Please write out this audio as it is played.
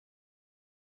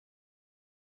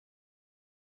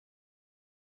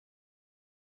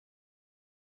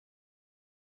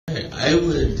I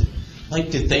would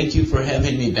like to thank you for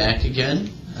having me back again.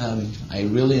 I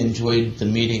really enjoyed the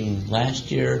meeting last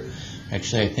year.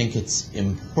 Actually, I think it's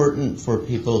important for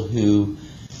people who,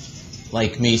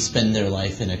 like me, spend their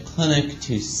life in a clinic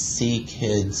to see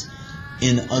kids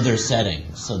in other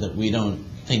settings so that we don't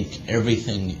think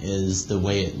everything is the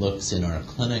way it looks in our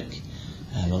clinic.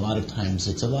 A lot of times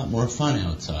it's a lot more fun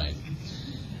outside.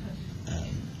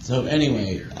 So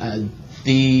anyway,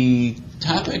 the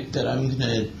topic that I'm going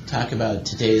to talk about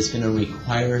today is going to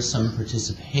require some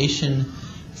participation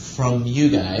from you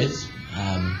guys.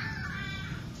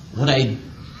 What I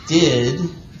did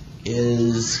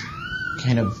is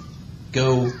kind of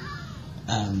go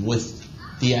with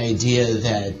the idea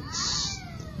that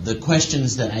the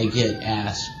questions that I get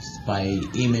asked by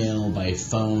email, by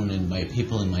phone, and by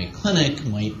people in my clinic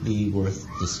might be worth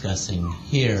discussing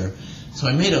here. So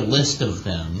I made a list of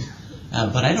them,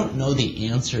 but I don't know the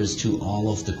answers to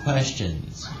all of the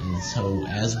questions. And so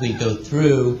as we go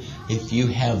through, if you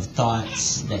have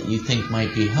thoughts that you think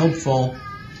might be helpful,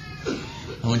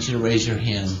 I want you to raise your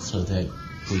hand so that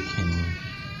we can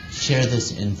share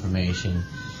this information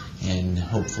and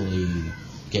hopefully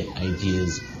get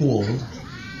ideas pooled.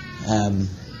 And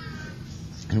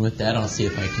with that, I'll see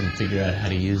if I can figure out how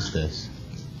to use this.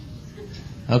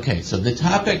 Okay, so the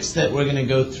topics that we're going to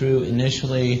go through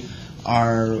initially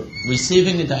are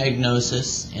receiving a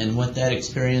diagnosis and what that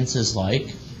experience is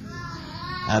like,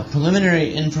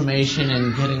 preliminary information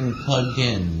and getting plugged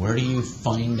in. Where do you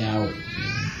find out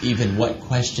even what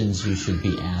questions you should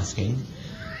be asking,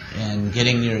 and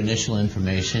getting your initial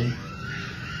information.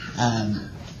 And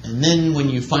then when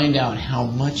you find out how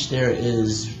much there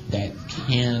is that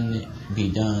can be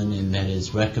done and that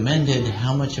is recommended,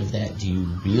 how much of that do you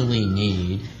really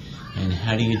need, and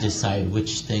how do you decide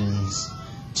which things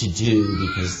to do,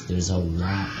 because there's a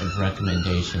lot of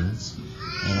recommendations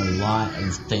and a lot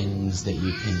of things that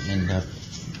you can end up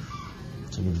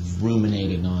sort of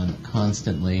ruminating on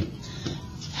constantly.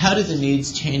 How do the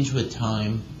needs change with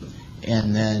time?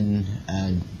 And then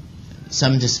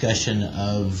some discussion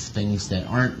of things that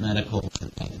aren't medical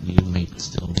that you might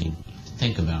still need to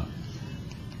think about.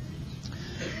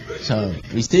 So,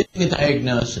 receiving a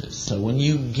diagnosis. So when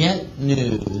you get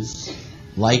news,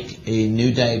 like a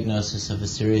new diagnosis of a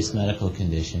serious medical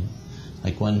condition,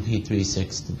 like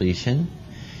 1p36 deletion,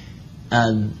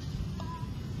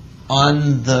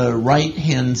 on the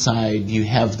right-hand side, you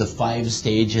have the 5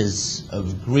 stages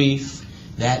of grief.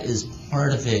 That is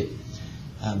part of it.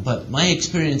 But my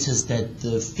experience is that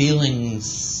the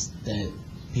feelings that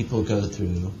people go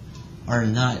through are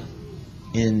not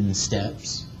in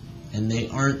steps, and they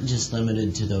aren't just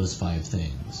limited to those 5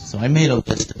 things. So I made a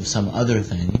list of some other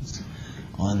things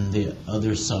on the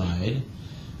other side,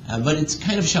 but it's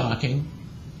kind of shocking,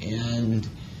 and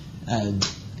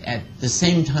at the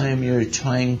same time you're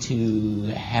trying to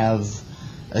have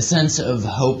a sense of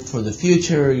hope for the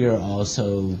future. You're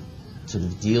also sort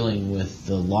of dealing with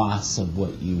the loss of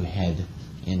what you had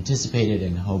anticipated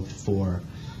and hoped for,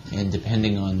 and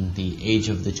depending on the age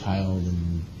of the child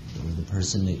and or the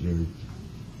person that you're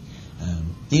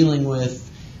dealing with,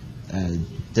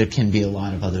 there can be a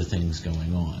lot of other things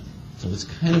going on. So it's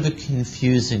kind of a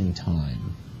confusing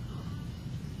time.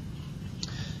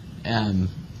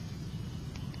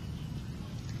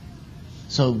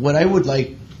 So what I would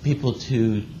like people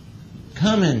to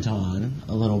comment on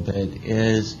a little bit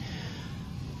is,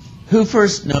 who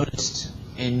first noticed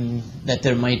that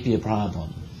there might be a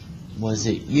problem? Was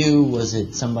it you? Was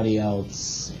it somebody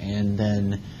else? And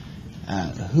then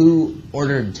who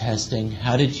ordered testing?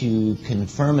 How did you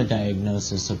confirm a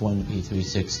diagnosis of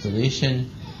 1p36 deletion?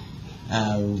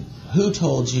 Who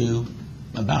told you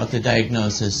about the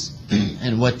diagnosis,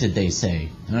 and what did they say?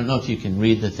 I don't know if you can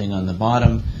read the thing on the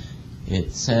bottom.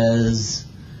 It says,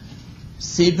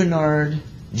 "See, Bernard,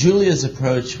 Julia's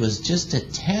approach was just a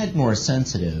tad more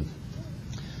sensitive."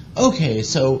 Okay,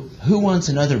 so who wants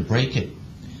another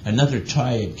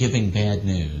try at giving bad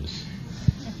news?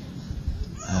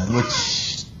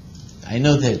 Which I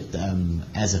know that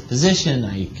as a physician,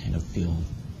 I kind of feel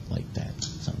like that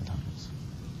sometimes.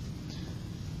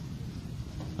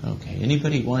 Okay,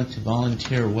 anybody want to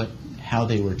volunteer how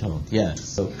they were told? Yes.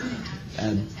 So,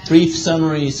 brief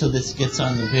summary, so this gets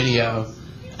on the video.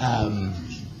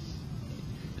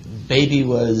 Baby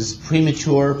was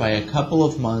premature by a couple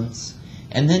of months,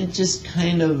 and then just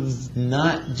kind of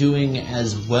not doing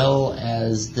as well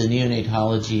as the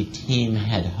neonatology team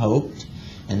had hoped,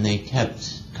 and they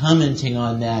kept commenting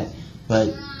on that,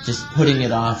 but just putting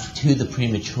it off to the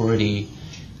prematurity,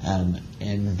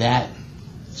 and that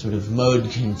sort of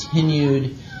mode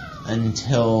continued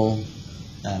until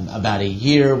about a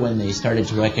year when they started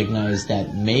to recognize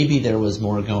that maybe there was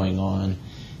more going on,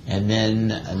 and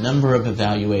then a number of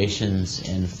evaluations,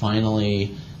 and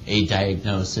finally a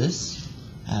diagnosis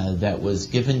that was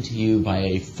given to you by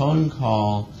a phone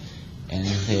call, and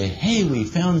hey, we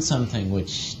found something,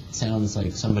 which sounds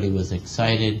like somebody was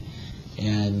excited,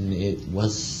 and it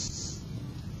was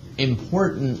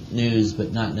important news,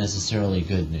 but not necessarily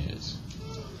good news.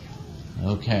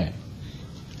 Okay.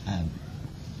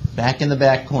 Back in the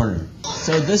back corner.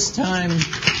 So this time,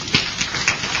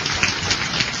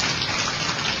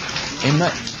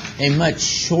 a much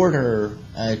shorter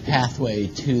pathway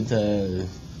to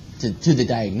the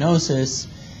diagnosis,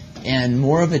 and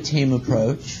more of a team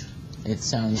approach, it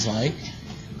sounds like.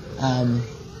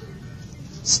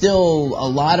 Still a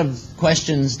lot of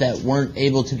questions that weren't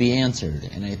able to be answered,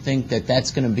 and I think that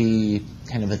that's going to be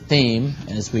kind of a theme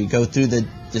as we go through the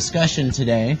discussion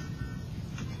today.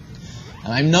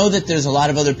 I know that there's a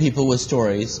lot of other people with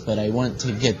stories, but I want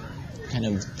to get kind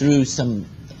of through some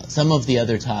of the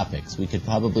other topics. We could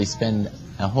probably spend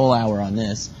a whole hour on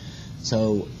this.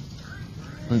 So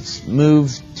let's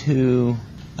move to...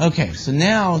 Okay, so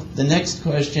now the next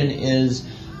question is,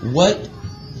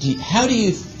 how do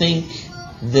you think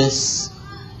this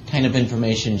kind of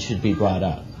information should be brought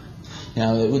up?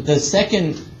 Now, the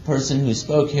second person who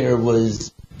spoke here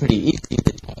was pretty easy.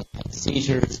 The child had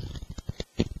seizures.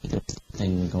 There was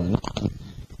something going on.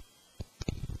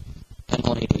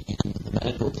 Emily and the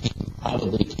medical team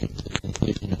probably came to the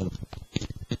conclusion of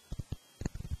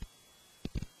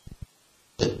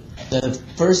the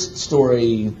first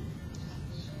story.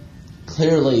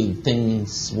 Clearly,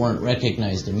 things weren't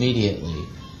recognized immediately.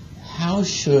 How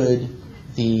should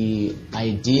the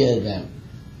idea that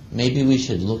maybe we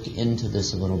should look into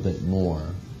this a little bit more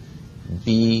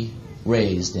be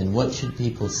raised, and what should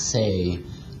people say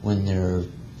when they're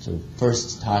sort of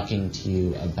first talking to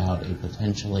you about a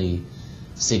potentially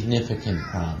significant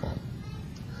problem?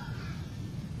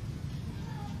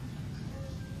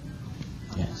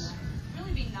 Yes. It would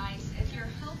really be nice if your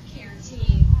healthcare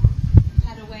team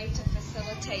had a way to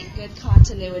facilitate good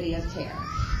continuity of care.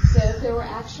 So if there were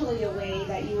actually a way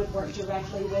that you would work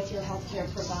directly with your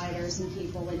healthcare providers and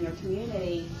people in your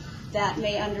community that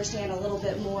may understand a little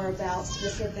bit more about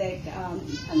specific,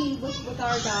 with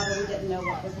our daughter, we didn't know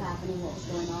what was happening, what was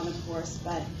going on, of course,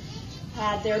 but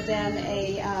had there been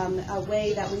a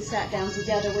way that we sat down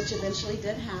together, which eventually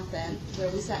did happen, where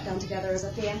we sat down together as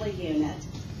a family unit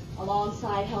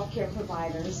alongside healthcare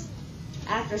providers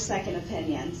after second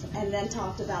opinions, and then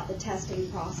talked about the testing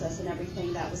process and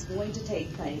everything that was going to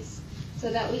take place,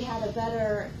 so that we had a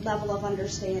better level of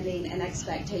understanding and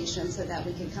expectation so that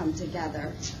we could come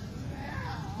together.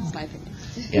 That's my opinion.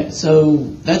 Yeah, so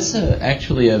that's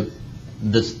actually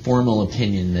this formal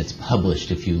opinion that's published.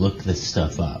 If you look this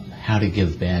stuff up, how to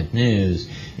give bad news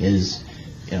is,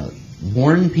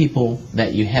 warn people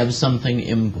that you have something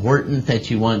important that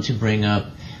you want to bring up,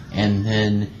 and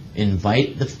then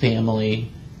invite the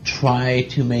family, try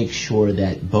to make sure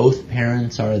that both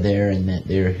parents are there and that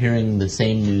they're hearing the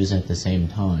same news at the same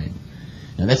time.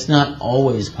 Now, that's not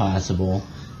always possible,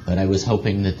 but I was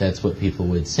hoping that that's what people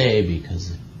would say,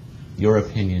 because your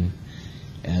opinion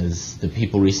as the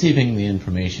people receiving the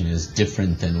information is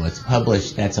different than what's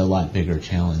published. That's a lot bigger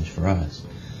challenge for us.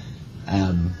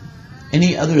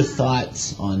 Any other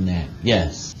thoughts on that?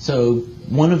 Yes. So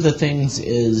one of the things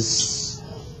is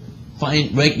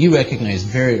you recognize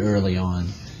very early on,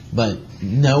 but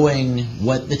knowing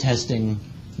what the testing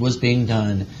was being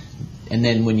done, and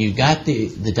then when you got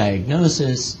the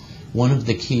diagnosis, one of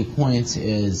the key points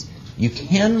is you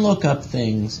can look up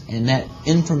things, and that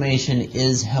information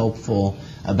is helpful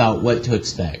about what to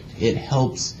expect. It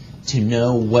helps to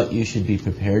know what you should be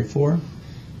prepared for,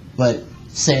 but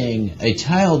saying a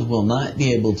child will not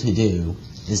be able to do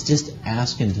is just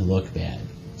asking to look bad.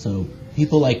 So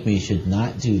people like me should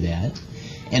not do that.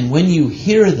 And when you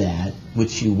hear that,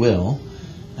 which you will,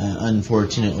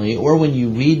 unfortunately, or when you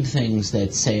read things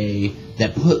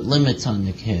that put limits on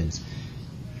the kids,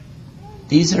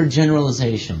 these are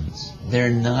generalizations.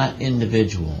 They're not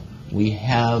individual.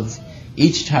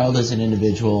 Each child is an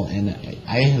individual, and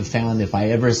I have found if I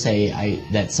ever say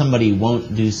that somebody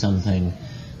won't do something,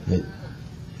 that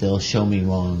they'll show me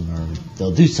wrong, or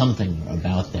they'll do something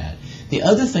about that. The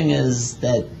other thing is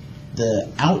that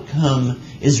the outcome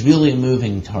is really a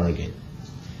moving target.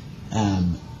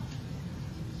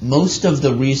 Most of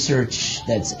the research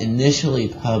that's initially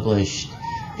published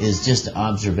is just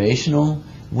observational,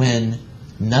 when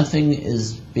nothing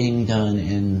is being done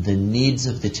and the needs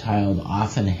of the child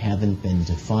often haven't been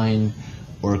defined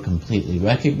or completely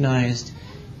recognized,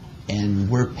 and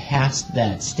we're past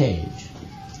that stage.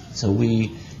 So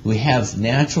we have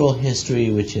natural history,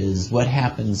 which is what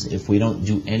happens if we don't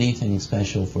do anything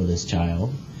special for this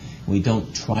child. We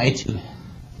don't try to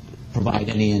provide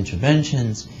any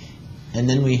interventions. And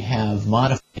then we have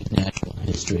modified natural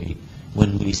history,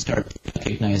 when we start to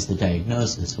recognize the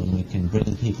diagnosis, when we can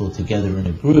bring people together in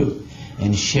a group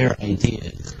and share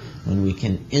ideas, when we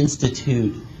can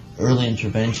institute early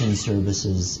intervention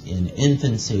services in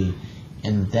infancy,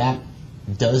 and that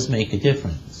does make a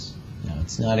difference. Now,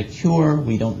 it's not a cure.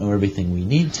 We don't know everything we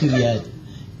need to yet,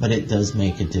 but it does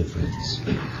make a difference.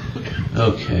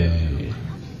 Okay.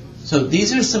 So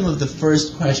these are some of the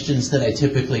first questions that I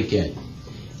typically get.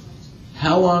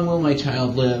 How long will my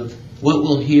child live? What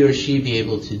will he or she be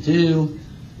able to do?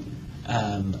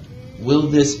 Will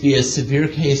this be a severe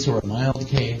case or a mild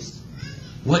case?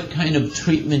 What kind of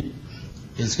treatment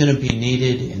is going to be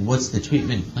needed, and what's the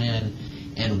treatment plan,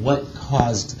 and what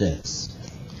caused this?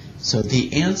 So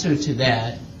the answer to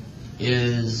that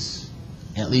is,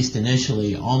 at least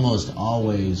initially, almost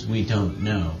always, we don't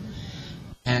know.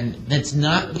 And that's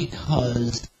not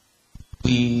because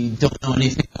we don't know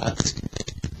anything about this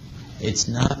condition. It's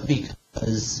not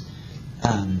because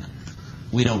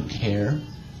we don't care.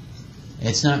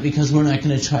 It's not because we're not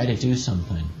going to try to do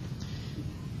something.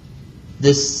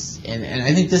 This, and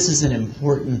I think this is an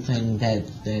important thing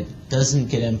that doesn't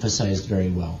get emphasized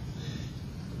very well.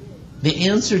 The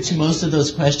answer to most of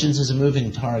those questions is a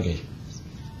moving target.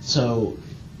 So,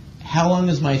 how long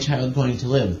is my child going to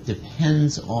live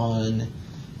depends on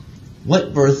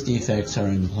what birth defects are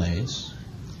in place,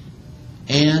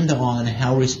 and on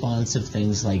how responsive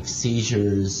things like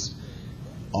seizures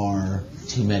are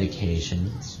to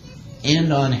medications,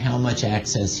 and on how much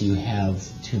access you have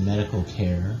to medical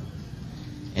care,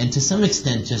 and to some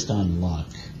extent just on luck,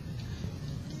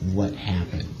 what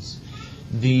happens.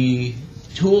 The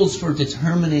tools for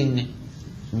determining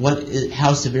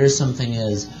how severe something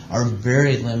is are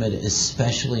very limited,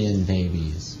 especially in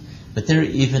babies, but they're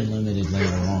even limited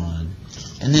later on.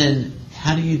 And then,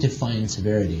 how do you define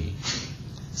severity?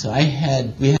 So we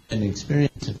had an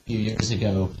experience a few years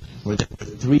ago where there were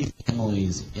 3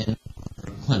 families in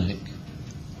our clinic,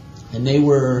 and they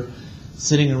were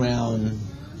sitting around,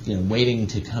 waiting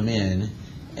to come in,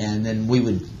 and then we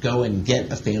would go and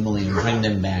get a family and bring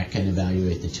them back and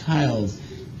evaluate the child,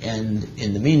 and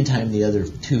in the meantime, the other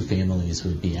 2 families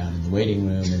would be out in the waiting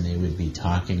room, and they would be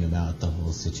talking about the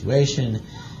whole situation.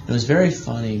 It was very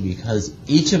funny because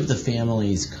each of the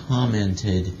families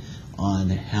commented on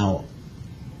how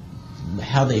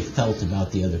they felt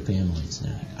about the other families.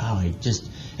 They're like, oh, I just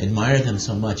admire them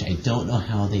so much. I don't know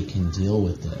how they can deal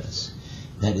with this.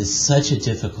 That is such a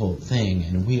difficult thing,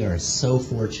 and we are so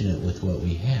fortunate with what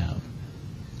we have.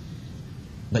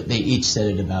 But they each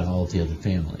said it about all of the other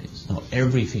families. So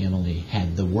every family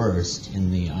had the worst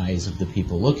in the eyes of the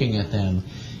people looking at them,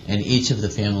 and each of the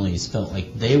families felt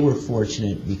like they were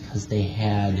fortunate because they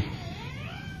had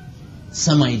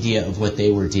some idea of what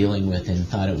they were dealing with and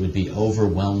thought it would be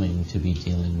overwhelming to be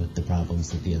dealing with the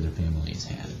problems that the other families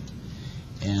had.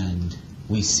 And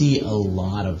we see a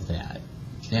lot of that.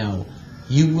 Now,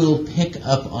 you will pick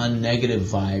up on negative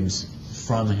vibes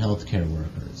from healthcare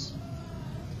workers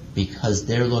because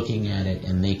they're looking at it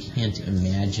and they can't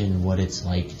imagine what it's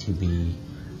like to be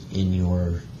in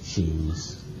your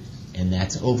shoes. And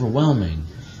that's overwhelming.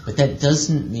 But that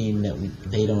doesn't mean that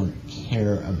they don't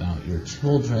care about your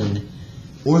children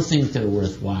or think they're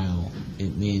worthwhile.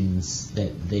 It means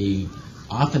that they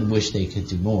often wish they could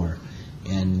do more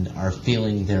and are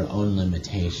feeling their own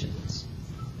limitations.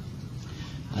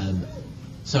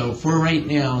 So for right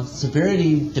now,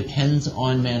 severity depends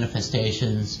on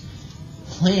manifestations.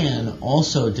 Plan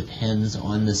also depends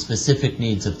on the specific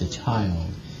needs of the child,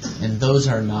 and those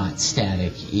are not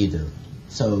static either.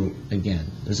 So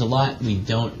again, there's a lot we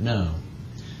don't know.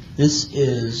 This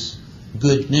is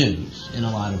good news in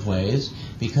a lot of ways,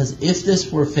 because if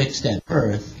this were fixed at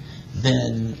birth,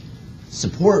 then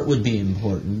support would be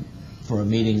important for a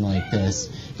meeting like this,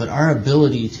 but our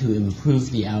ability to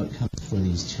improve the outcomes for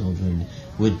these children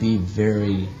would be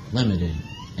very limited,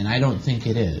 and I don't think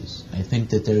it is. I think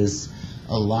that there's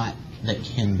a lot that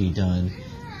can be done,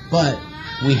 but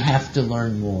we have to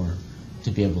learn more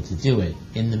to be able to do it.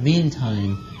 In the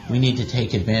meantime, we need to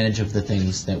take advantage of the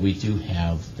things that we do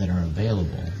have that are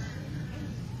available.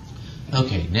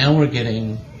 Okay, now we're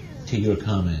getting to your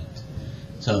comment.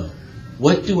 So,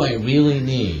 what do I really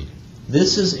need?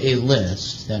 This is a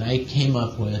list that I came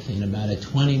up with in about a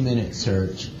 20-minute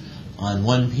search on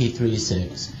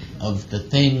 1p36 of the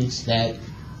things that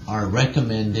are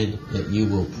recommended that you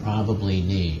will probably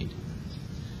need.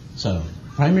 So,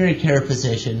 primary care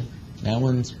physician, that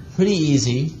one's pretty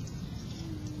easy,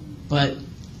 but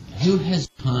who has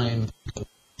time to go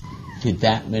to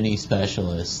that many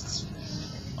specialists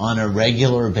on a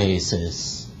regular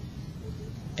basis?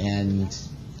 And,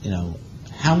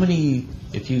 how many,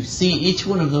 if you see each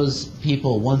one of those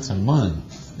people once a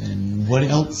month, then what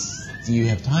else do you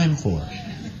have time for?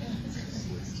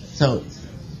 So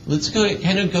let's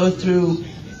go through.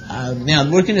 Now,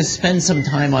 we're going to spend some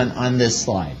time on this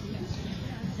slide.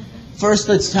 First,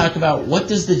 let's talk about what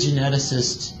does the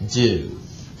geneticist do?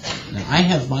 Now, I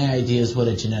have my ideas what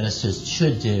a geneticist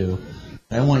should do,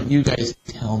 but I want you guys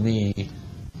to tell me,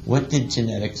 what did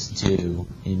genetics do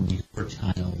in your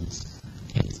child's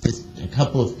case? Just a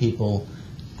couple of people,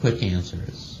 quick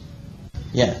answers.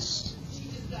 Yes.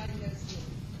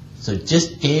 So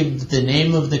just gave the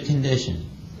name of the condition.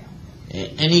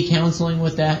 Any counseling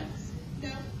with that?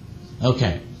 No.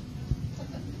 Okay.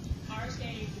 Ours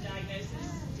gave the diagnosis,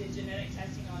 did genetic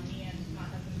testing on me and my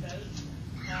husband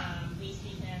both. We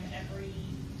see him every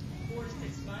 4 to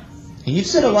 6 months. And you've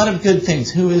said a lot of good things.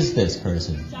 Who is this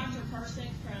person? Dr. Hopkin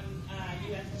from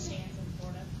U.S. Shands in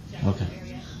Florida, Okay.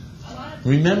 area. A lot of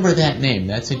Remember that name.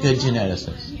 That's a good people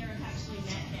geneticist. here have actually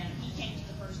met him. He came to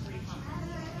the first 3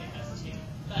 conferences with us too.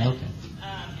 But, Okay.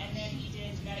 and then he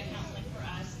did genetic counseling for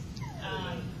us.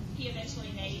 He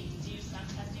eventually may do some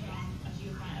testing on a few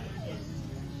of my other kids.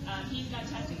 He's got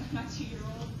testing on my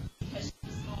 2-year-old because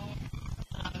she's small.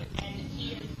 And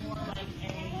he is more like a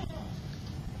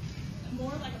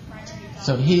primary doctor.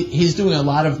 So he's doing a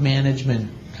lot of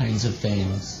management kinds of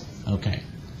things. Okay.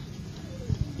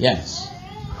 Yes.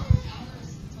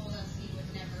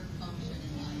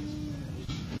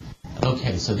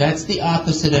 Okay, so that's the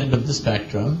opposite end of the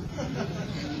spectrum.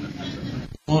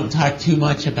 Won't talk too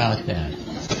much about that.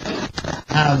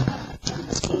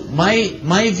 So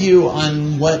my view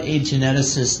on what a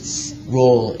geneticist's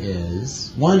role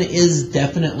is, one is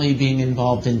definitely being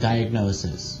involved in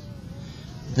diagnosis.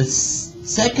 The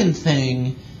second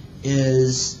thing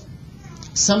is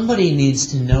somebody needs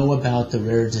to know about the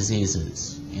rare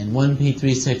diseases, and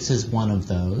 1p36 is one of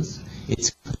those.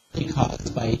 It's clearly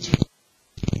caused by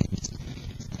genes,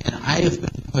 and I have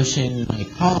been pushing my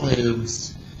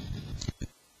colleagues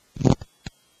to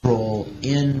role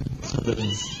in sort of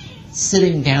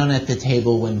sitting down at the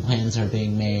table when plans are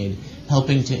being made,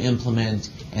 helping to implement,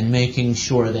 and making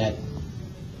sure that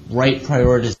right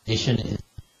prioritization is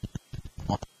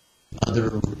on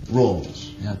other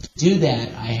roles. Now, to do that,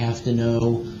 I have to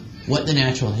know what the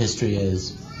natural history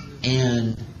is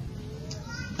and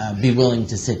be willing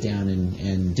to sit down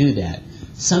and do that.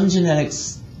 Some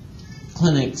genetics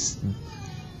clinics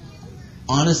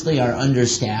honestly are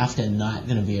understaffed and not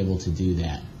going to be able to do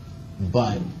that.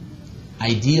 But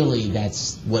ideally,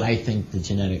 that's what I think the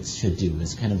genetics should do,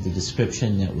 is kind of the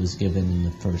description that was given in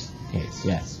the first case.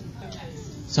 Yes?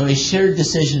 So a shared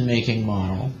decision-making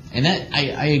model, and that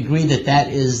I agree that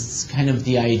is kind of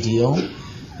the ideal.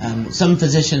 Some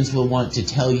physicians will want to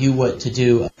tell you what to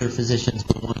do, other physicians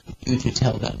will want you to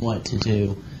tell them what to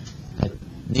do, but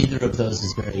neither of those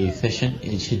is very efficient.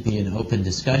 It should be an open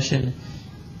discussion.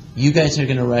 You guys are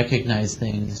going to recognize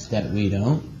things that we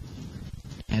don't,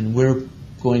 and we're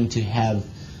going to have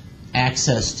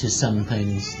access to some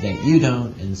things that you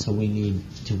don't, and so we need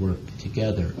to work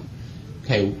together.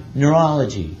 Okay,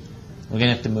 neurology. We're going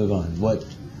to have to move on.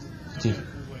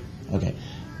 Okay,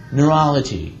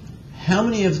 neurology. How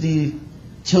many of the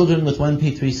children with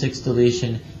 1p36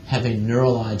 deletion have a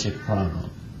neurologic problem?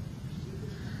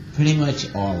 Pretty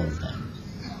much all of them.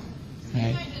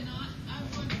 Okay.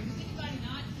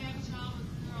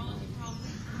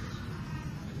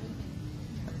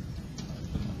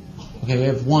 Okay, we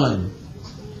have one,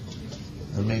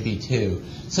 or maybe two.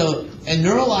 So, and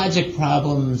neurologic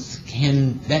problems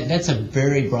that's a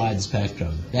very broad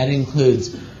spectrum. That includes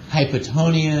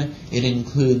hypotonia, it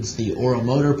includes the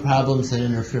oromotor problems that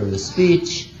interfere with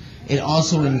speech, it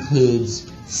also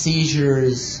includes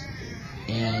seizures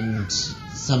and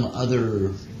some other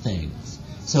things.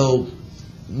 So,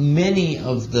 many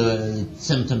of the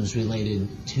symptoms related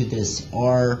to this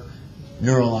are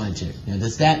neurologic. Now,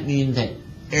 does that mean that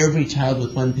every child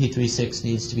with 1p36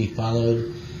 needs to be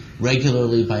followed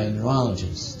regularly by a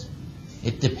neurologist?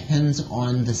 It depends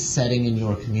on the setting in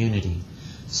your community.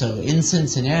 So in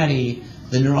Cincinnati,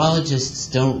 the neurologists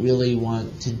don't really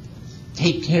want to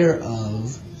take care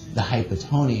of the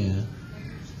hypotonia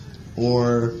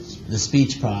or the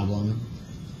speech problem,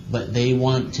 but they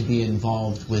want to be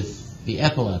involved with the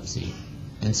epilepsy.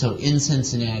 And so in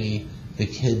Cincinnati, the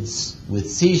kids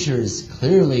with seizures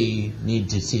clearly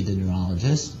need to see the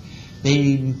neurologist.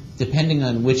 They, depending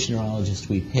on which neurologist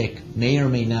we pick, may or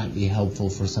may not be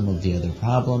helpful for some of the other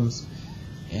problems.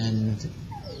 And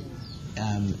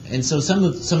And so some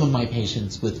of my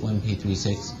patients with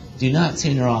 1p36 do not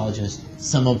see a neurologist.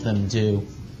 Some of them do.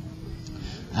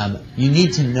 You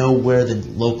need to know where the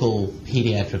local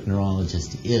pediatric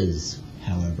neurologist is,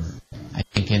 however, I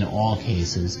think in all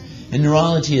cases. And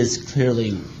neurology is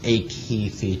clearly a key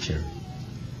feature.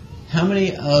 How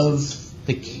many of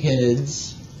the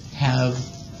kids have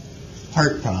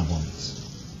heart problems?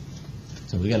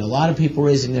 So we got a lot of people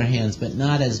raising their hands, but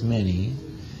not as many.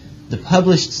 The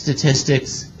published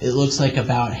statistics, it looks like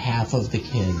about half of the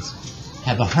kids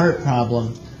have a heart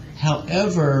problem.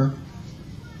 However,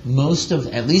 most of,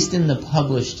 at least in the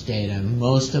published data,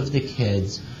 most of the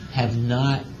kids have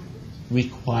not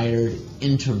required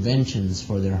interventions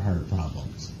for their heart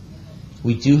problems.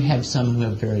 We do have some who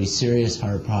have very serious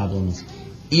heart problems,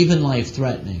 even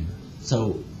life-threatening.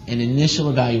 So an initial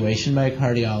evaluation by a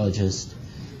cardiologist,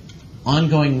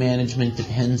 ongoing management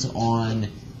depends on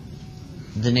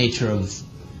the nature of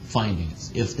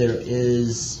findings. If there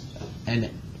is an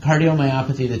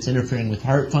cardiomyopathy that's interfering with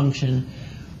heart function,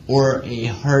 or a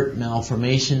heart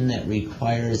malformation that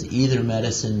requires either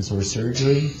medicines or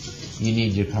surgery, you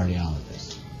need your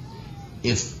cardiologist.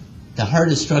 If the heart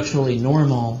is structurally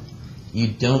normal, you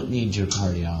don't need your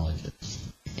cardiologist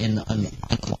on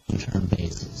a long-term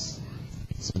basis.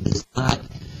 So there's not,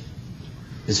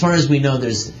 as far as we know,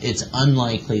 it's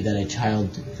unlikely that a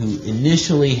child who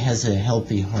initially has a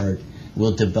healthy heart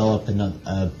will develop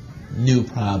a new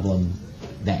problem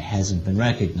that hasn't been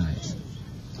recognized.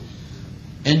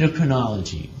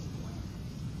 Endocrinology.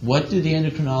 What do the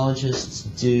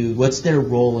endocrinologists do? What's their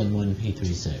role in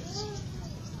 1p36?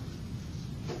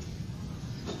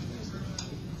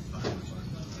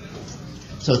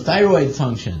 So thyroid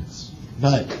functions,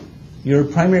 but your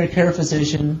primary care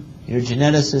physician, your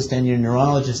geneticist, and your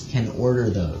neurologist can order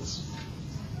those.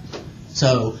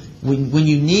 So when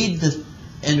you need the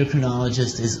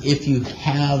endocrinologist is if you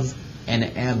have an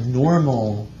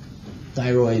abnormal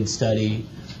thyroid study,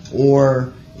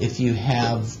 or if you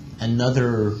have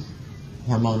another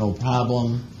hormonal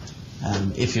problem,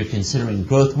 if you're considering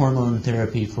growth hormone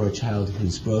therapy for a child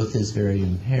whose growth is very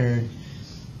impaired,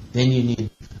 then you need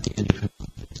the endocrinologist.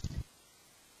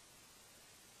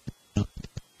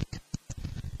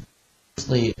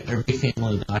 Mostly every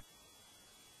family doctor.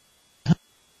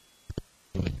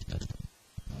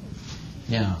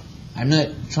 Now, I'm not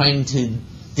trying to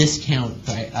discount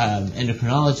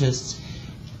endocrinologists.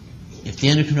 If the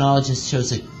endocrinologist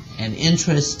shows an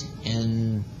interest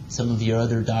and some of your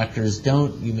other doctors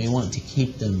don't, you may want to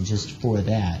keep them just for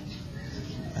that.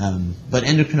 But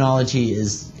endocrinology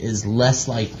is less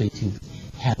likely to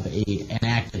have an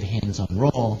active hands-on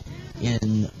role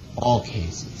in all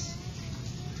cases.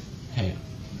 Okay.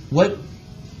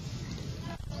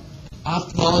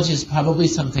 Ophthalmology is probably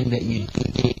something that you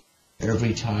do need for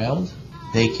every child.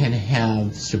 They can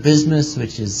have strabismus,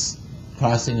 which is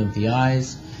crossing of the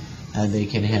eyes. They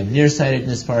can have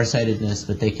nearsightedness, farsightedness,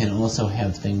 but they can also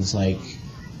have things like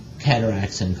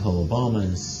cataracts and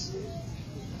colobomas.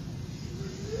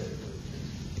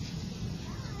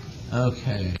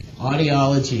 Okay,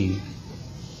 audiology.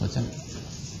 What's that?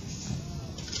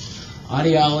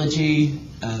 Audiology,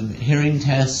 hearing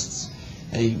tests.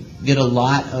 You get a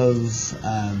lot of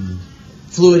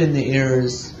fluid in the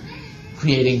ears,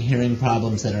 creating hearing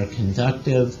problems that are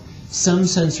conductive. Some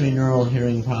sensory neural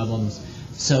hearing problems.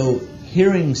 So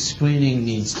hearing screening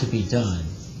needs to be done.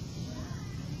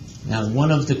 Now, one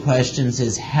of the questions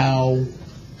is how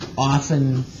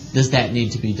often does that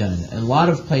need to be done? In a lot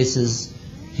of places,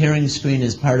 hearing screen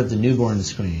is part of the newborn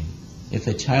screen. If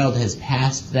a child has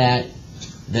passed that,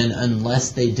 then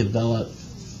unless they develop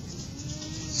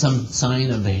some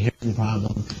sign of a hearing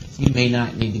problem, you may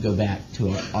not need to go back to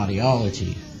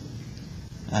audiology.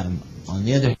 On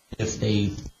the other hand, if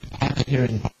they have a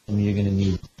hearing problem, you're going to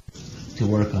need to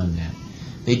work on that.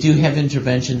 They do have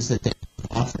interventions that they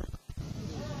offer.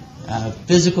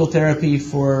 Physical therapy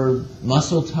for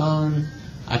muscle tone,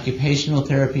 occupational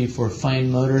therapy for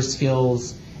fine motor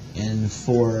skills, and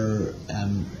for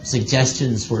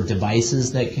suggestions for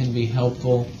devices that can be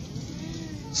helpful.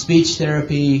 Speech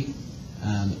therapy,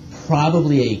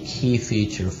 probably a key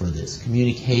feature for this.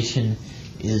 Communication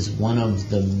is one of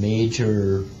the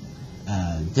major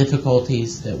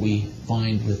difficulties that we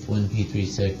find with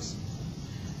 1p36.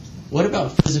 What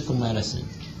about physical medicine?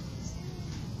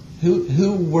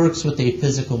 Who works with a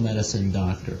physical medicine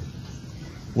doctor?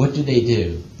 What do they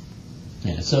do?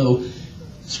 Yeah, so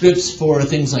scripts for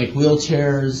things like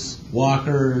wheelchairs,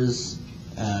 walkers,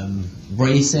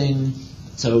 bracing.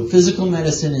 So physical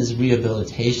medicine is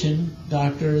rehabilitation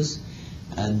doctors.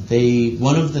 And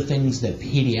one of the things that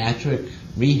pediatric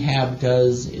rehab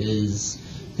does is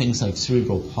things like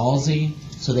cerebral palsy,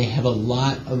 so they have a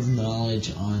lot of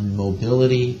knowledge on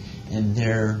mobility, and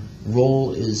their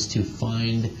role is to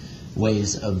find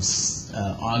ways of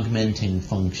augmenting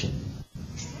function.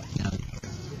 Now,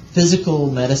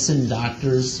 physical medicine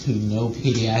doctors who know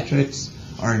pediatrics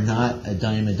are not a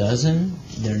dime a dozen.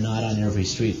 They're not on every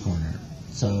street corner.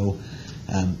 So,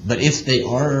 but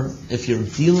if you're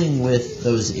dealing with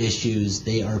those issues,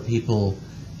 they are people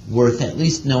worth at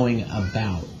least knowing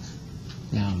about.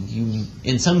 Now,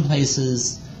 in some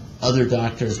places, other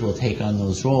doctors will take on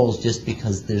those roles just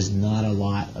because there's not a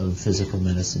lot of physical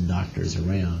medicine doctors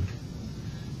around.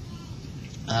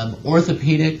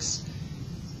 Orthopedics,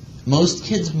 most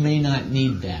kids may not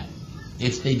need that.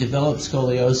 If they develop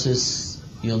scoliosis,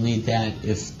 you'll need that.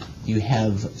 If you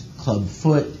have club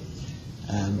foot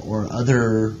or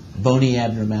other bony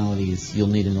abnormalities, you'll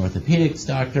need an orthopedics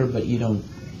doctor, but you don't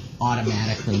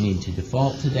automatically need to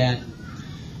default to that.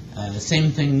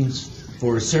 Same things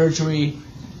for surgery.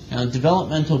 Now,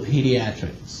 developmental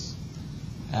pediatrics,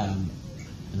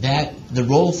 the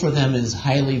role for them is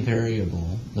highly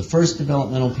variable. The first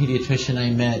developmental pediatrician I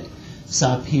met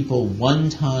saw people one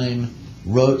time,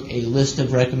 wrote a list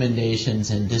of recommendations,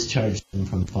 and discharged them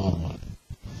from follow-up.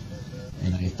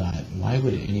 And I thought, why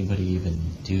would anybody even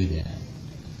do that?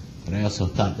 But I also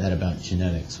thought that about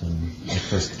genetics when I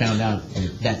first found out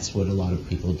that that's what a lot of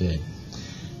people did.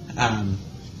 On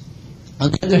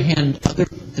the other hand, other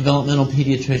developmental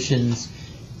pediatricians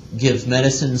give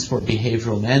medicines for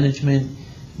behavioral management,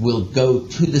 will go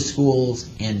to the schools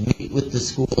and meet with the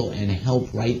school and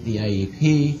help write the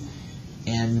IEP,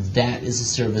 and that is a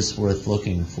service worth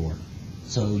looking for.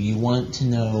 So you want to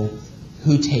know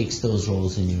who takes those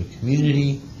roles in your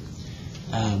community.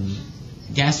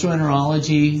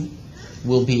 Gastroenterology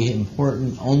will be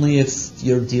important only if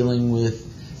you're dealing with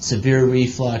severe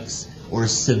reflux or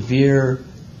severe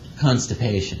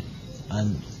constipation.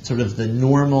 On sort of the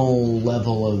normal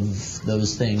level of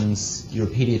those things, your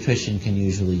pediatrician can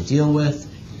usually deal with.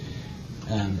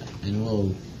 And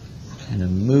we'll kind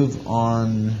of move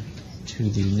on to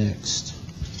the next.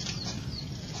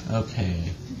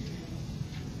 Okay.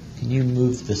 Can you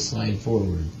move the slide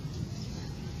forward?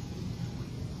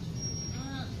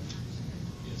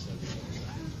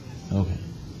 Okay.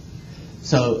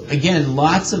 So again,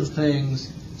 lots of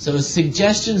things. So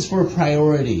suggestions for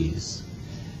priorities.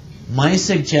 My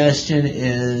suggestion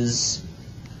is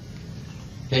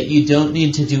that you don't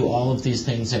need to do all of these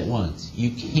things at once. You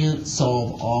can't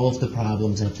solve all of the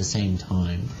problems at the same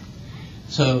time.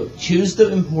 So choose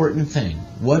the important thing.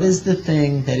 What is the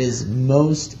thing that is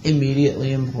most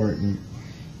immediately important,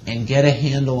 and get a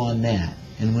handle on that.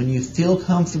 And when you feel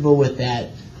comfortable with that,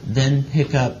 then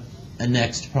pick up a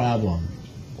next problem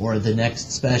or the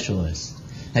next specialist.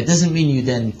 That doesn't mean you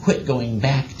then quit going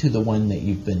back to the one that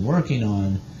you've been working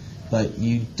on, but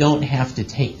you don't have to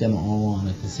take them all on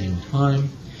at the same time.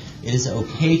 It is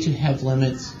okay to have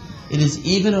limits. It is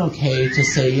even okay to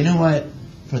say, you know what,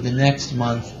 for the next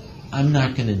month, I'm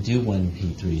not going to do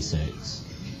 1p36.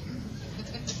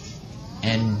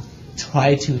 And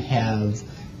try to have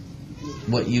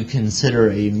what you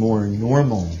consider a more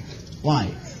normal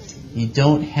life. You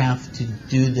don't have to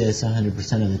do this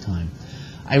 100% of the time.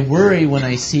 I worry when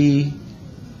I see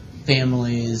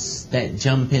families that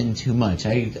jump in too much.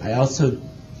 I also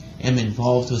am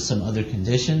involved with some other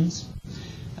conditions.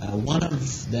 One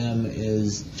of them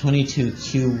is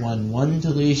 22q11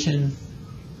 deletion.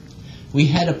 We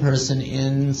had a person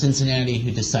in Cincinnati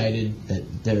who decided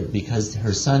that because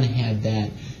her son had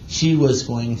that, she was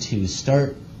going to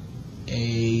start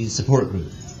a support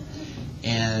group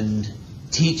and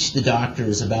teach the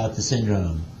doctors about the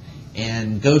syndrome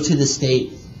and go to the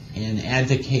state and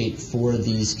advocate for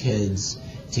these kids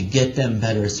to get them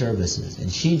better services. And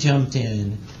she jumped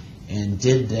in and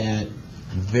did that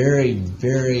very,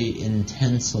 very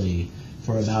intensely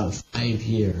for about 5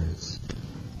 years.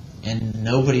 And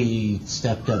nobody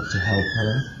stepped up to help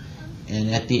her.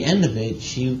 And at the end of it,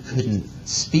 she couldn't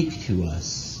speak to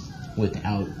us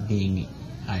without being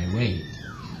irate.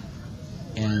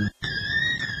 And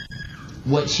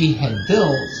what she had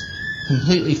built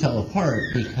completely fell apart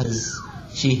because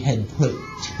she had put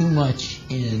too much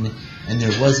in and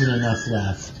there wasn't enough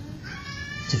left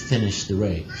to finish the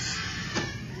race.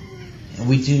 And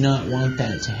we do not want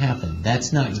that to happen.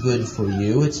 That's not good for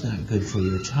you. It's not good for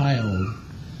your child.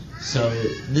 So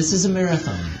this is a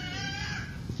marathon.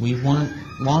 We want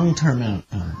long-term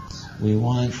outcomes. We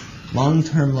want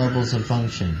long-term levels of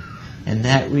function. And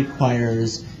that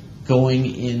requires going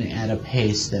in at a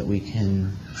pace that we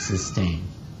can sustain.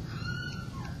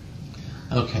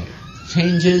 Okay,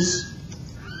 changes.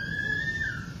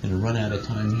 I'm going to run out of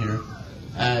time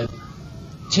here.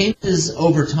 changes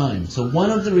over time. So one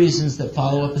of the reasons that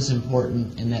follow-up is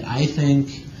important and that I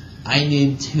think I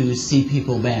need to see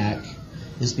people back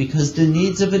is because the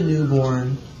needs of a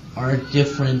newborn are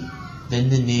different than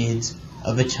the needs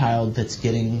of a child that's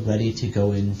getting ready to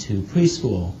go into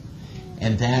preschool.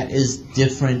 And that is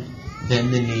different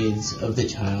than the needs of the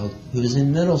child who's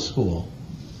in middle school.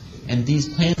 And these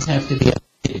plans have to be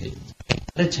updated. I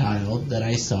had a child that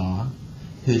I saw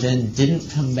who then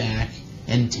didn't come back,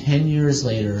 and 10 years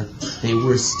later, they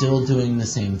were still doing the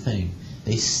same thing.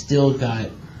 They still got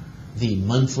the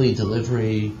monthly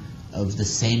delivery of the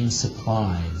same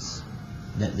supplies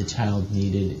that the child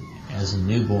needed as a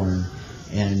newborn,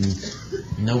 and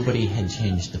nobody had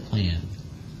changed the plan.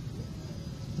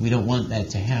 We don't want that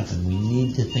to happen. We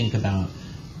need to think about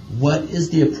what is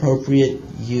the appropriate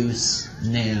use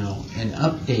now and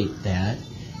update that.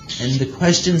 And the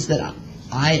questions that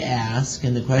I ask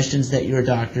and the questions that your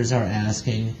doctors are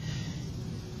asking,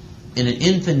 in an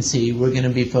infancy, we're going to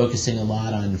be focusing a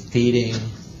lot on feeding,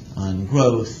 on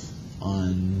growth,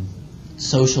 on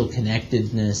social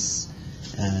connectedness,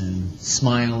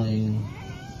 smiling,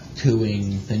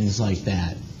 cooing, things like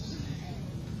that.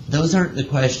 Those aren't the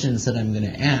questions that I'm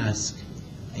going to ask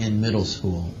in middle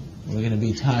school. We're going to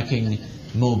be talking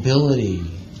mobility.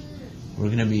 We're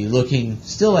going to be looking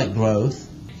still at growth.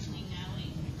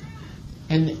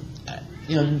 And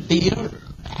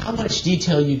how much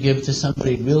detail you give to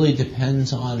somebody really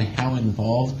depends on how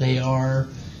involved they are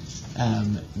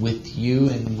with you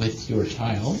and with your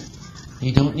child.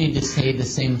 You don't need to say the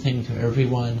same thing to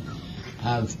everyone.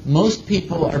 Most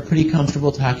people are pretty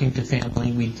comfortable talking to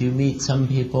family. We do meet some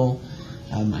people.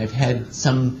 I've had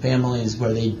some families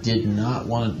where they did not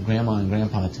want Grandma and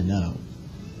Grandpa to know.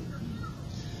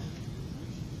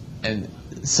 And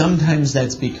sometimes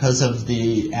that's because of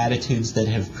the attitudes that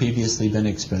have previously been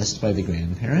expressed by the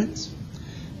grandparents.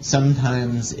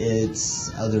 Sometimes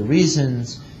it's other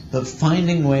reasons, but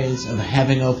finding ways of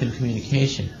having open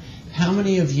communication. How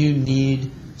many of you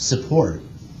need support?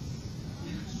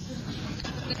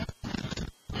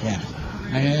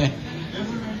 Yeah.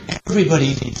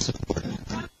 Everybody needs support.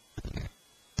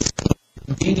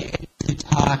 Being able to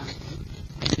talk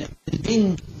and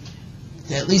being,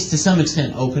 at least to some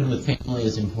extent, open with family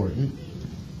is important.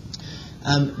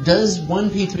 Does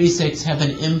 1p36 have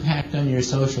an impact on your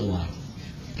social life?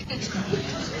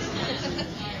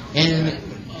 And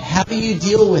how do you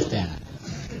deal with that?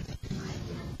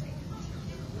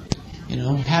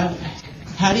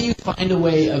 How do you find a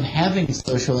way of having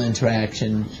social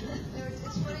interaction?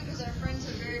 It's funny because our friends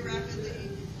have very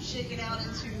rapidly shaken out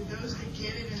into those that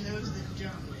get it and those that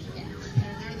don't.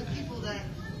 They're the people that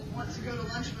want to go to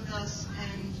lunch with us,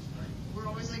 and we're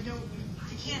always like, no,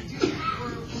 we can't do it. Or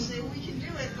we'll say, well, we can do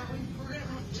it, but we're going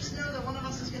to just know that one of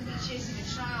us is going to be chasing a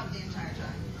child the entire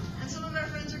time. And some of our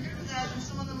friends are good with that, and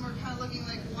some of them are kind of looking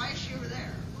like, why is she over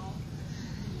there? Well,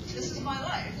 this is my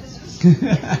life. This is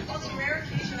on the rare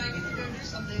occasion I get to go do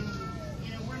something.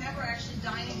 We're never actually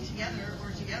dining together or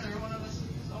together. One of us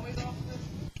is always off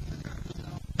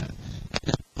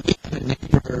We have a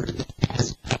neighbor that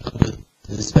has a child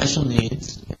with special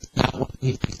needs. It's not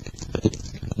 1p36, but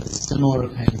it's with similar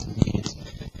kinds of needs.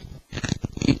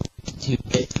 We need to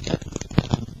get together with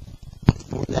them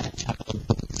before that child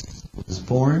was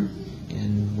born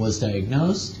and was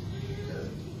diagnosed.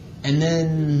 And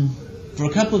then for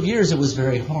a couple of years it was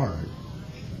very hard.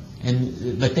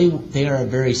 But they are a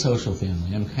very social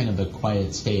family. I'm kind of a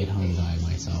quiet stay-at-home guy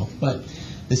myself. But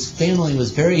this family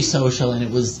was very social, and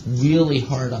it was really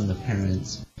hard on the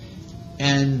parents.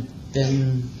 And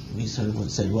then we sort of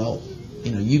said, well,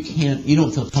 you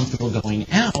don't feel comfortable going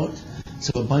out.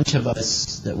 So a bunch of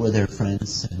us that were their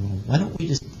friends said, well, why don't we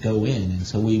just go in? And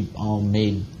so we all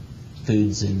made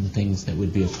foods and things that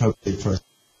would be appropriate for us.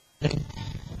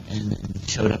 And then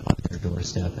showed up on their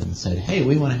doorstep and said, hey,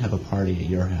 we want to have a party at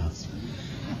your house.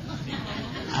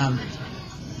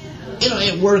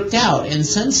 It worked out. And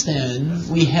since then,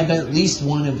 we have at least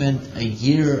one event a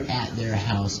year at their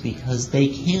house because they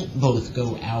can't both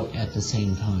go out at the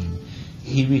same time.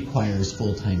 He requires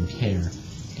full-time care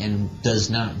and does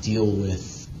not deal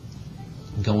with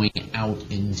going out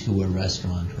into a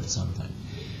restaurant or something.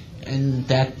 And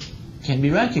that can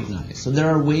be recognized. So there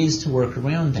are ways to work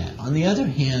around that. On the other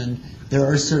hand, there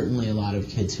are certainly a lot of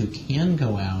kids who can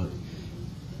go out,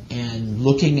 and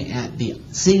looking at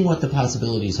seeing what the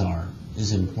possibilities are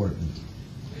is important.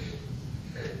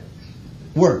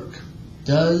 Work.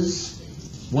 Does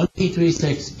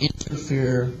 1p36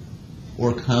 interfere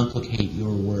or complicate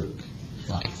your work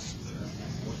life?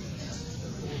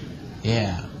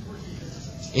 Yeah.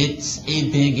 It's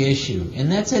a big issue,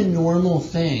 and that's a normal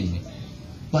thing.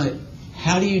 But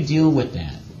how do you deal with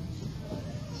that?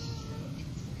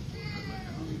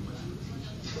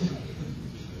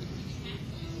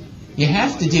 You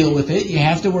have to deal with it. You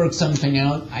have to work something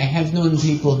out. I have known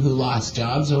people who lost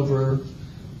jobs over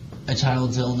a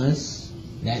child's illness.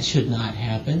 That should not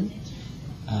happen.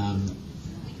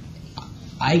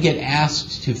 I get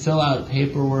asked to fill out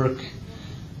paperwork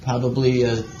probably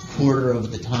a quarter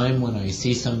of the time when I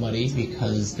see somebody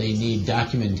because they need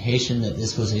documentation that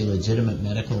this was a legitimate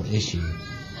medical issue.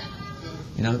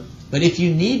 You know, but if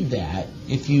you need that,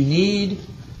 if you need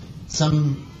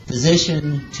some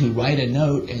physician to write a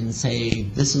note and say,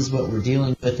 this is what we're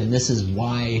dealing with and this is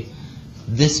why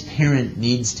this parent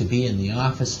needs to be in the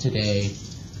office today,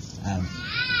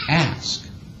 ask.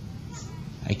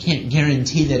 I can't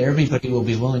guarantee that everybody will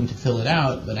be willing to fill it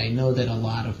out, but I know that a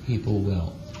lot of people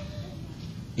will.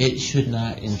 It should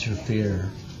not interfere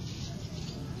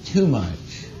too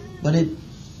much, but it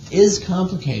is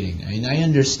complicating. I mean, I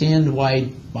understand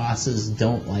why bosses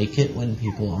don't like it when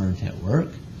people aren't at work,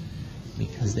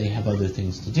 because they have other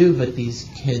things to do, but these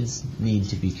kids need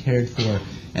to be cared for,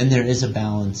 and there is a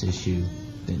balance issue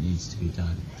that needs to be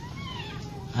done.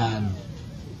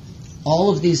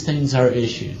 All of these things are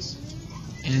issues,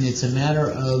 and it's a matter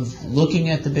of looking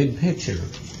at the big picture,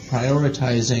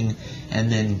 prioritizing,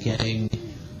 and then getting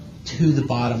to the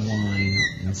bottom line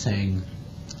and saying,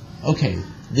 okay,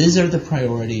 these are the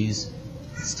priorities,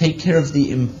 let's take care of the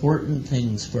important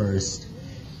things first,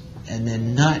 and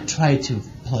then not try to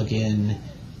plug in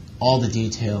all the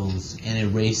details and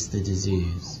erase the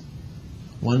disease.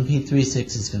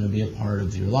 1p36 is going to be a part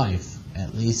of your life,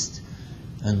 at least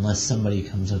unless somebody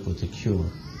comes up with a cure.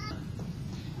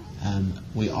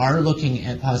 We are looking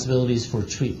at possibilities for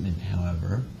treatment,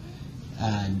 however.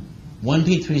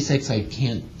 1p36 I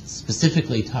can't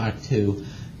specifically talk to,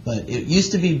 but it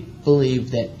used to be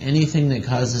believed that anything that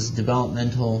causes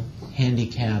developmental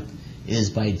handicap is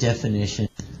by definition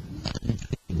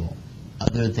untreatable,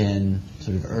 other than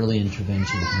sort of early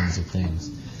intervention kinds of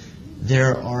things.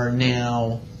 There are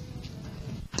now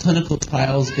clinical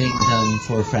trials being done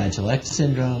for Fragile X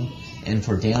syndrome and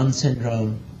for Down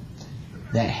syndrome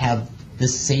that have the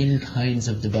same kinds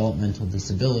of developmental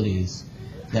disabilities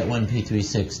that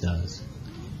 1p36 does,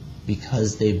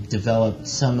 because they've developed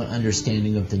some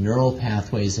understanding of the neural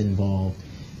pathways involved.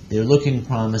 They're looking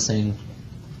promising.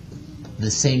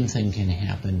 The same thing can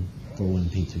happen for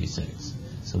 1p36.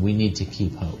 So we need to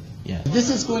keep hope. Yeah. This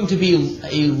is going to be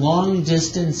a long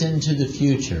distance into the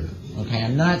future. Okay,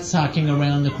 I'm not talking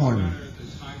around the corner.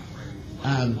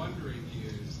 I'm wondering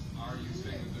is, are you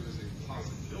saying that there is a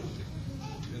possibility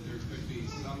that there could be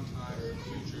some time in the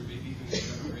future, maybe even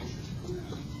generations from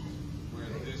now, where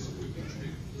this could be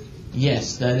treated?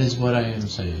 Yes, that is what I am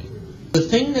saying. The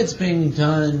thing that's being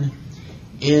done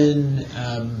in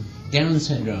Down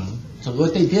syndrome, so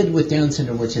what they did with Down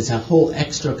syndrome, which is a whole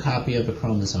extra copy of a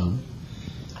chromosome,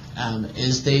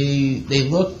 is they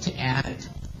looked at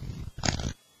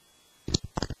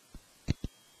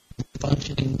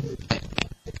functioning.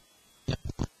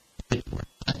 They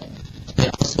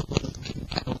also looked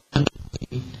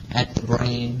at the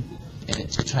brain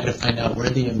to try to find out where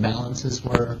the imbalances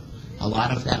were. A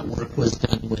lot of that work was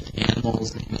done with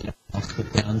animals that made a mouse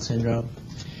with Down syndrome.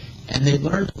 And they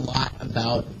learned a lot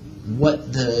about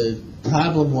what the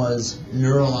problem was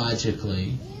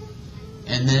neurologically,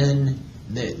 and then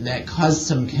that caused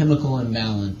some chemical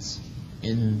imbalance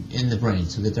in the brain,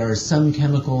 so that there are some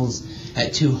chemicals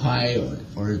at too high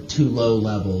or too low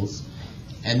levels.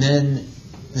 And then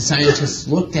the scientists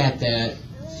looked at that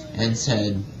and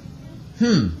said,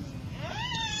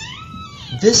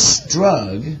 this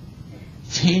drug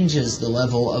changes the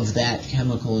level of that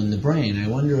chemical in the brain. I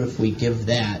wonder if we give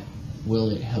that, will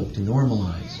it help to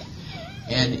normalize?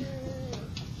 And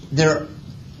they're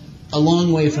a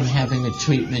long way from having a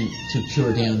treatment to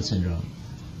cure Down syndrome.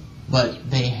 But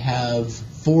they have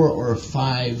 4 or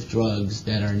 5 drugs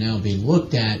that are now being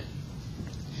looked at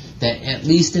that, at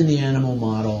least in the animal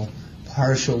model,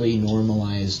 partially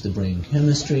normalize the brain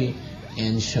chemistry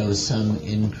and show some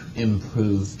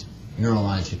improved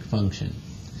neurologic function.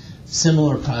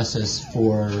 Similar process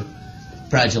for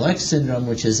Fragile X syndrome,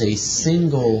 which is a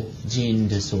single gene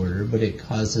disorder, but it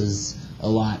causes a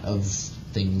lot of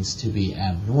things to be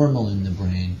abnormal in the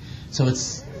brain. So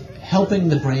it's helping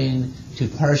the brain to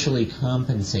partially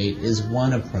compensate is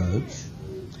one approach.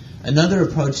 Another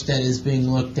approach that is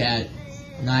being looked at,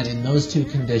 not in those 2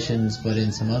 conditions, but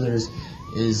in some others,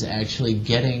 is actually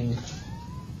getting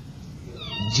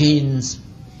genes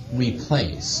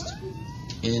replaced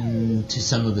into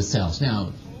some of the cells.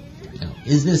 Now,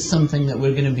 is this something that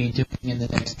we're going to be doing in the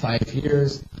next 5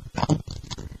 years?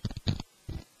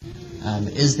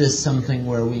 Is this something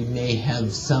where we may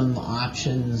have some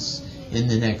options in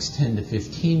the next 10 to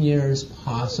 15 years?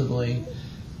 Possibly.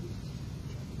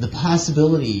 the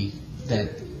possibility that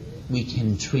we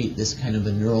can treat this kind of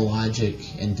a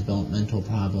neurologic and developmental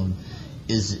problem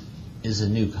is a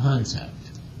new concept.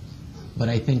 But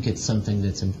I think it's something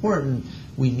that's important.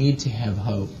 We need to have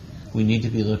hope. We need to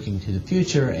be looking to the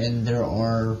future, and there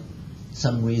are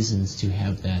some reasons to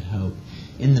have that hope.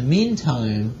 In the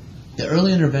meantime, the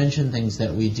early intervention things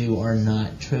that we do are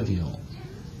not trivial.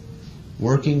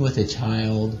 Working with a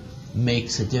child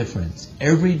makes a difference.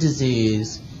 Every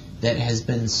disease that has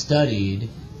been studied,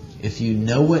 if you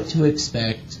know what to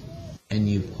expect and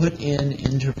you put in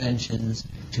interventions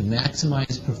to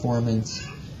maximize performance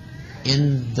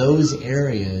in those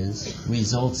areas,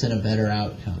 results in a better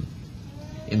outcome.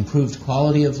 Improved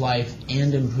quality of life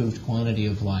and improved quantity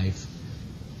of life.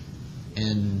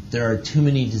 And there are too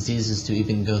many diseases to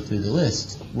even go through the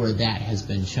list where that has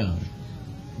been shown.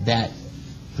 That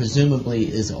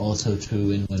presumably is also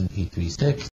true in 1p36.